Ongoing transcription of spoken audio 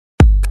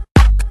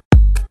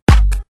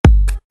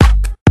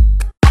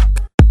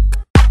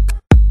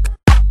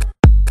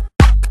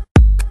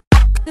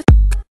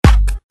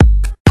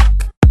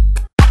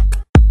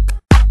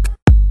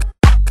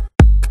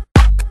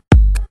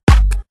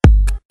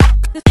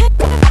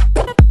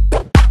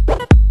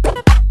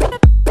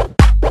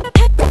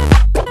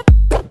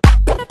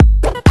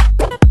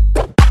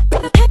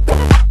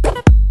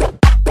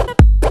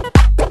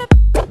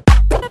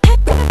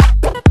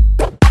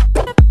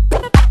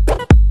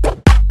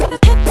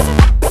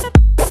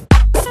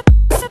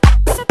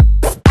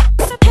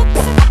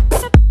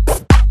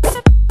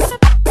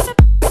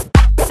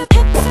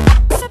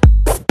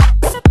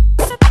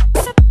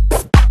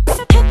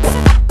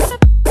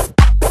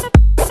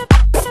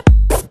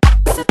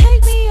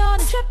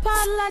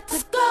like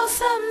to go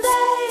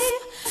someday.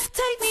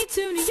 Take me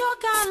to New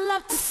York, I'd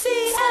love to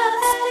see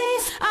LA.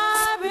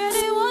 I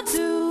really want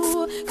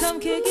to come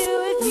kick it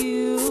with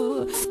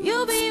you.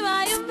 You'll be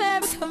my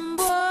American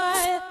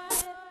boy.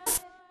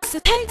 So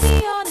take me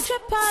on a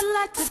trip, I'd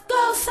like to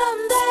go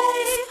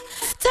someday.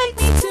 Take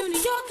me to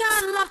New York,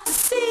 I'd love to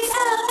see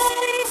LA.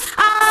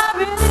 I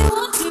really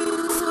want to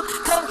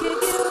come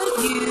kick it with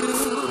you.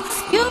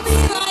 You'll be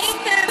my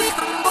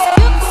American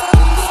boy.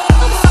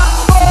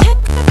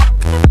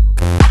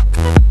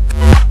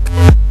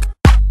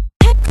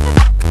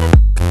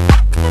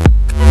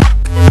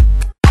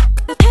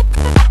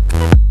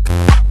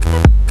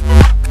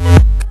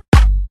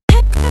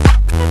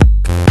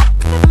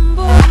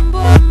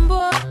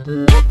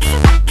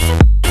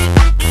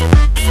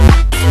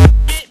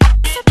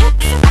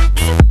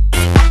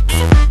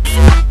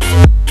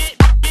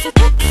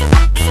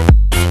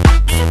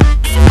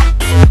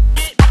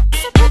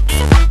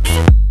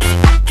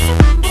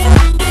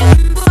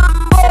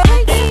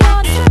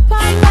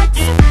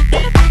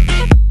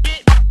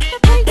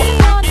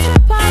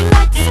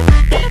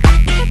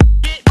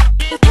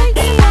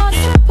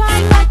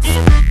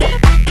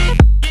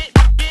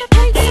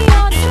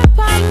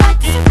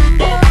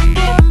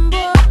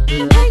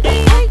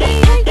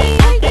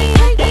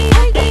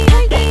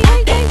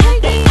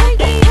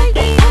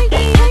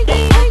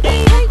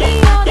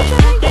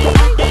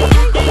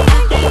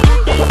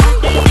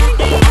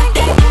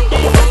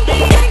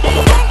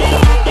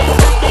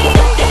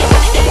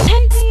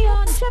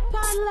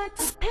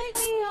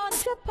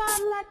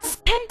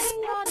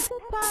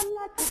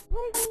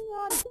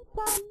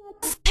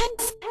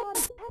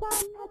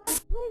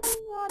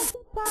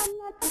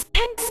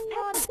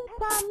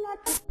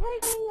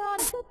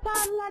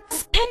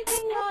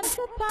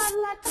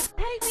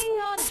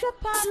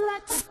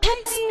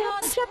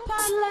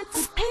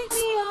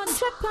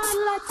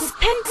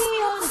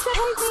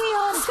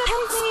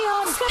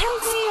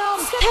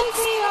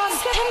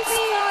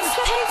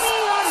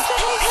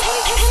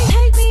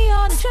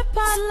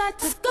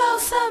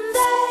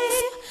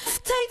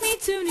 Take me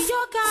to New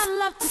York, I'd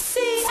love to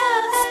see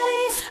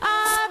LA.